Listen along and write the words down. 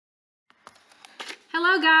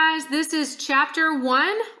Hello guys, this is chapter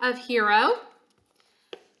 1 of Hero.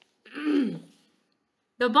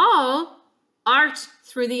 The ball arced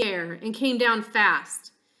through the air and came down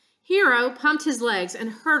fast. Hero pumped his legs and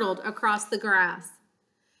hurtled across the grass.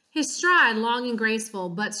 His stride long and graceful,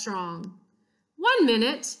 but strong. 1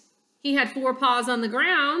 minute, he had 4 paws on the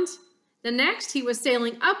ground. The next, he was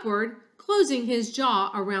sailing upward, closing his jaw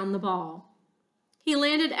around the ball. He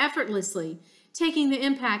landed effortlessly, taking the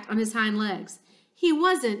impact on his hind legs. He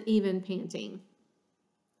wasn't even panting.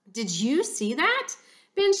 "Did you see that?"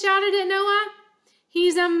 Ben shouted at Noah.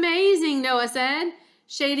 "He's amazing," Noah said,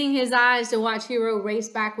 shading his eyes to watch Hero race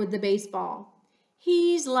back with the baseball.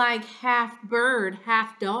 "He's like half bird,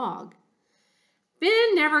 half dog."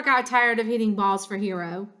 Ben never got tired of hitting balls for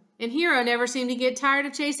Hero, and Hero never seemed to get tired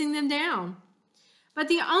of chasing them down. But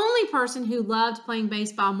the only person who loved playing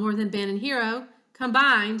baseball more than Ben and Hero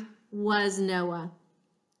combined was Noah.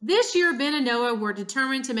 This year, Ben and Noah were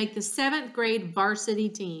determined to make the 7th grade varsity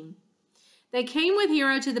team. They came with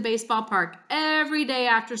Hero to the baseball park every day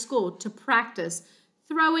after school to practice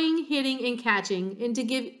throwing, hitting, and catching, and to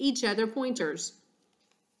give each other pointers.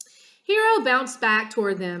 Hero bounced back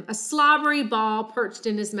toward them, a slobbery ball perched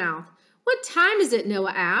in his mouth. "What time is it?" Noah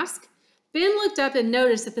asked. Ben looked up and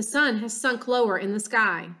noticed that the sun had sunk lower in the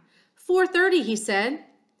sky. 4:30, he said.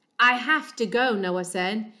 "I have to go," Noah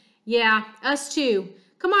said. "Yeah, us too.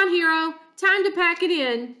 Come on, Hero. Time to pack it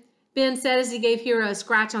in," Ben said as he gave Hero a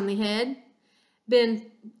scratch on the head.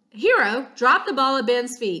 Hero dropped the ball at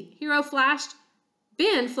Ben's feet.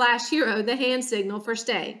 Ben flashed Hero the hand signal for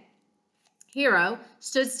stay. Hero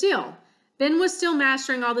stood still. Ben was still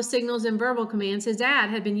mastering all the signals and verbal commands his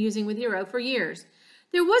dad had been using with Hero for years.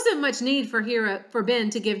 There wasn't much need for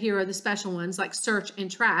Ben to give Hero the special ones like search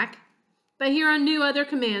and track, but Hero knew other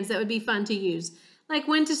commands that would be fun to use, like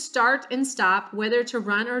when to start and stop, whether to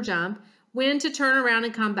run or jump, when to turn around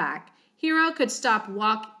and come back. Hero could stop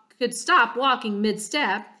walking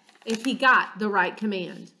mid-step if he got the right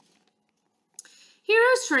command.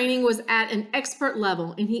 Hero's training was at an expert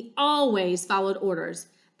level, and he always followed orders.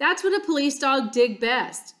 That's what a police dog did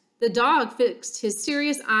best. The dog fixed his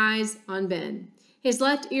serious eyes on Ben. His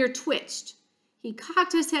left ear twitched. He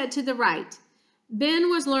cocked his head to the right. Ben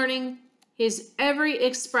was learning his every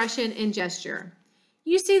expression and gesture.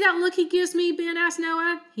 "You see that look he gives me?" Ben asked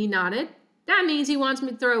Noah. He nodded. "That means he wants me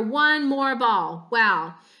to throw one more ball.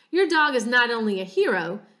 Wow, your dog is not only a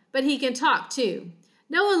hero, but he can talk too."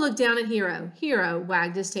 Noah looked down at Hero. Hero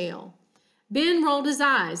wagged his tail. Ben rolled his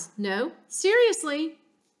eyes. "No, seriously.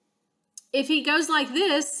 If he goes like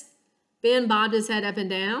this," Ben bobbed his head up and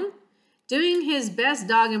down. Doing his best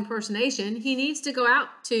dog impersonation, he needs to go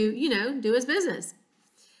out to, do his business.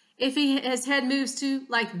 If his head moves to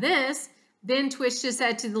like this, Ben twitched his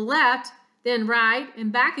head to the left, then right,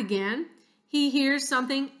 and back again. He hears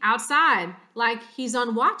something outside, like he's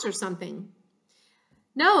on watch or something.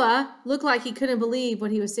 Noah looked like he couldn't believe what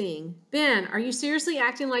he was seeing. "Ben, are you seriously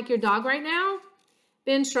acting like your dog right now?"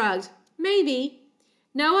 Ben shrugged. "Maybe."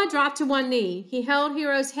 Noah dropped to one knee. He held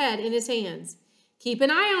Hero's head in his hands. "Keep an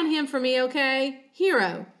eye on him for me, okay?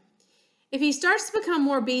 Hero. If he starts to become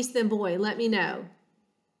more beast than boy, let me know."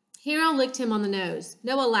 Hero licked him on the nose.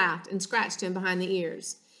 Noah laughed and scratched him behind the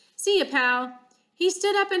ears. "See ya, pal." He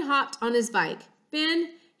stood up and hopped on his bike.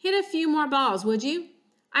 "Ben, hit a few more balls, would you?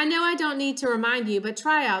 I know I don't need to remind you, but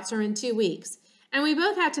tryouts are in 2 weeks, and we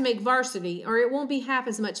both have to make varsity or it won't be half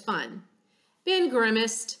as much fun." Ben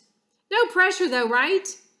grimaced. "No pressure though,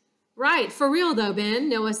 right?" "Right, for real though, Ben,"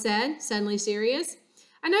 Noah said, suddenly serious.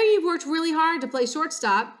 "I know you've worked really hard to play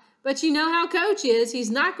shortstop, but you know how Coach is.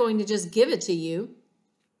 He's not going to just give it to you.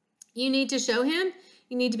 You need to show him.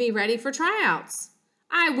 You need to be ready for tryouts."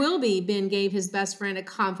 "I will be," Ben gave his best friend a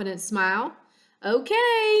confident smile.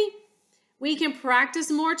 "Okay. We can practice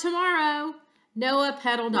more tomorrow." Noah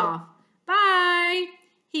pedaled off. "Bye,"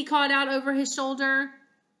 he called out over his shoulder.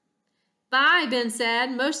 "Bye," Ben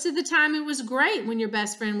said. "Most of the time it was great when your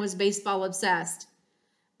best friend was baseball obsessed.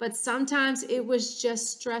 But sometimes it was just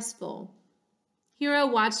stressful." Hero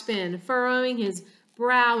watched Ben, furrowing his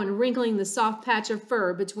brow and wrinkling the soft patch of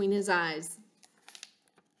fur between his eyes.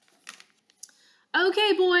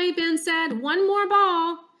 "Okay, boy," Ben said. "One more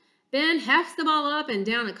ball." Ben heft the ball up and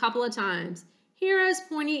down a couple of times. Hero's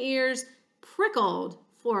pointy ears prickled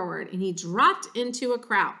forward, and he dropped into a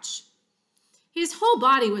crouch. His whole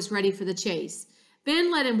body was ready for the chase. Ben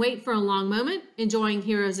let him wait for a long moment, enjoying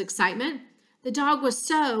Hero's excitement. The dog was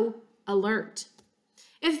so alert.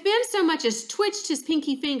 If Ben so much as twitched his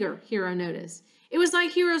pinky finger, Hero noticed. It was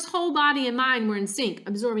like Hero's whole body and mind were in sync,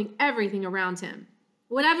 absorbing everything around him.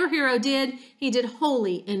 Whatever Hero did, he did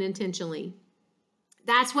wholly and intentionally.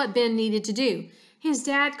 That's what Ben needed to do. His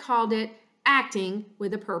dad called it acting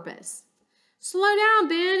with a purpose. Slow down,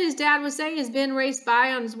 Ben, his dad would say as Ben raced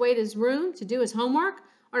by on his way to his room to do his homework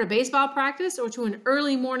or to baseball practice or to an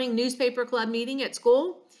early morning newspaper club meeting at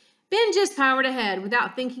school. Ben just powered ahead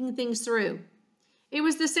without thinking things through. It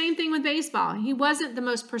was the same thing with baseball. He wasn't the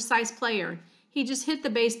most precise player. He just hit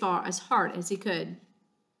the baseball as hard as he could.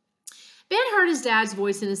 Ben heard his dad's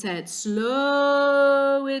voice in his head.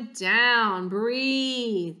 Slow it down.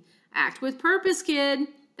 Breathe. Act with purpose, kid.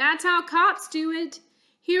 That's how cops do it.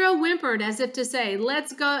 Hero whimpered as if to say,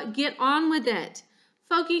 let's go get on with it.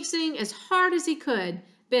 Focusing as hard as he could,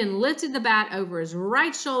 Ben lifted the bat over his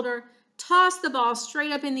right shoulder, tossed the ball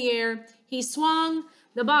straight up in the air. He swung.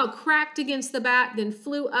 The ball cracked against the bat, then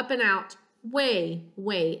flew up and out, way,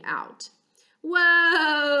 way out.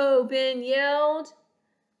 Whoa, Ben yelled.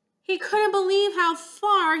 He couldn't believe how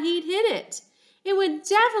far he'd hit it. It would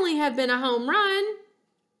definitely have been a home run.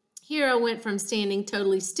 Hero went from standing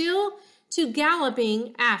totally still to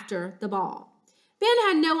galloping after the ball. Ben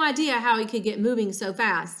had no idea how he could get moving so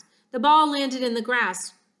fast. The ball landed in the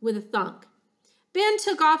grass with a thunk. Ben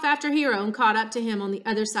took off after Hero and caught up to him on the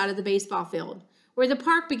other side of the baseball field, where the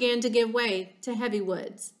park began to give way to heavy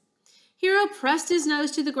woods. Hero pressed his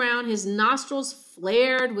nose to the ground. His nostrils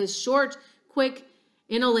flared with short, quick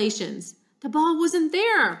inhalations. The ball wasn't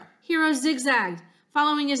there. Hero zigzagged,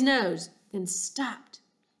 following his nose, then stopped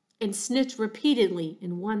and sniffed repeatedly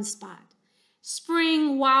in one spot.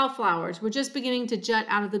 Spring wildflowers were just beginning to jut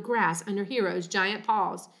out of the grass under Hero's giant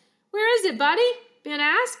paws. Where is it, buddy? Ben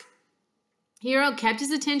asked. Hero kept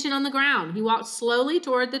his attention on the ground. He walked slowly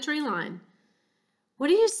toward the tree line. What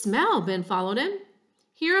do you smell? Ben followed him.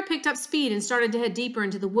 Hero picked up speed and started to head deeper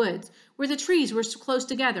into the woods, where the trees were close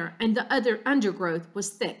together and the other undergrowth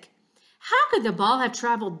was thick. How could the ball have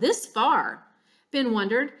traveled this far? Ben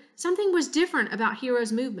wondered. Something was different about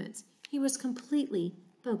Hero's movements. He was completely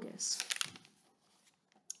focused.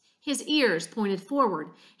 His ears pointed forward.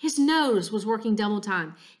 His nose was working double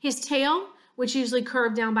time. His tail, which usually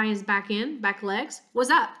curved down by his back legs,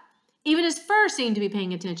 was up. Even his fur seemed to be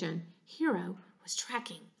paying attention. Hero was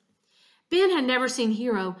tracking. Ben had never seen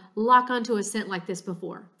Hero lock onto a scent like this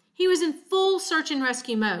before. He was in full search and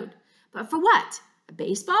rescue mode. But for what? A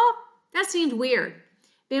baseball? That seemed weird.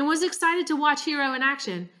 Ben was excited to watch Hero in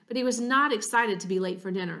action, but he was not excited to be late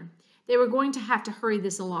for dinner. They were going to have to hurry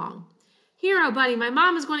this along. Hero, buddy, my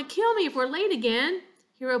mom is going to kill me if we're late again.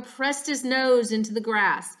 Hero pressed his nose into the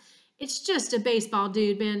grass. It's just a baseball,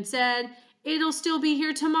 dude, Ben said. It'll still be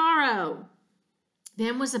here tomorrow.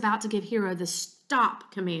 Ben was about to give Hero the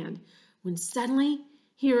stop command when suddenly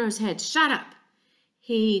Hero's head shot up.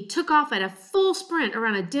 He took off at a full sprint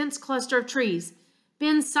around a dense cluster of trees.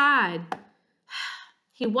 Ben sighed.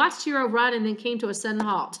 He watched Hero run and then came to a sudden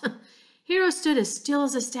halt. Hero stood as still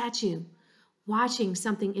as a statue, watching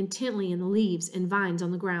something intently in the leaves and vines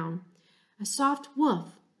on the ground. A soft woof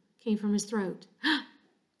came from his throat.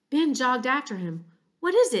 Ben jogged after him.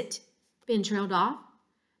 What is it? Ben trailed off.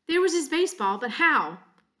 There was his baseball, but how?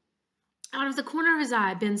 Out of the corner of his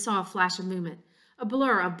eye, Ben saw a flash of movement, a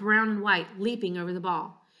blur of brown and white leaping over the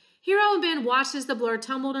ball. Hero and Ben watched as the blur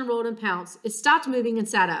tumbled and rolled and pounced. It stopped moving and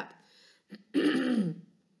sat up.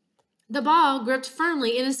 The ball gripped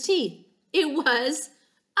firmly in his teeth. It was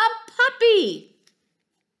a puppy.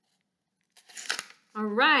 All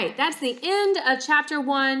right, that's the end of chapter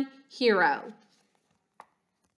 1, Hero.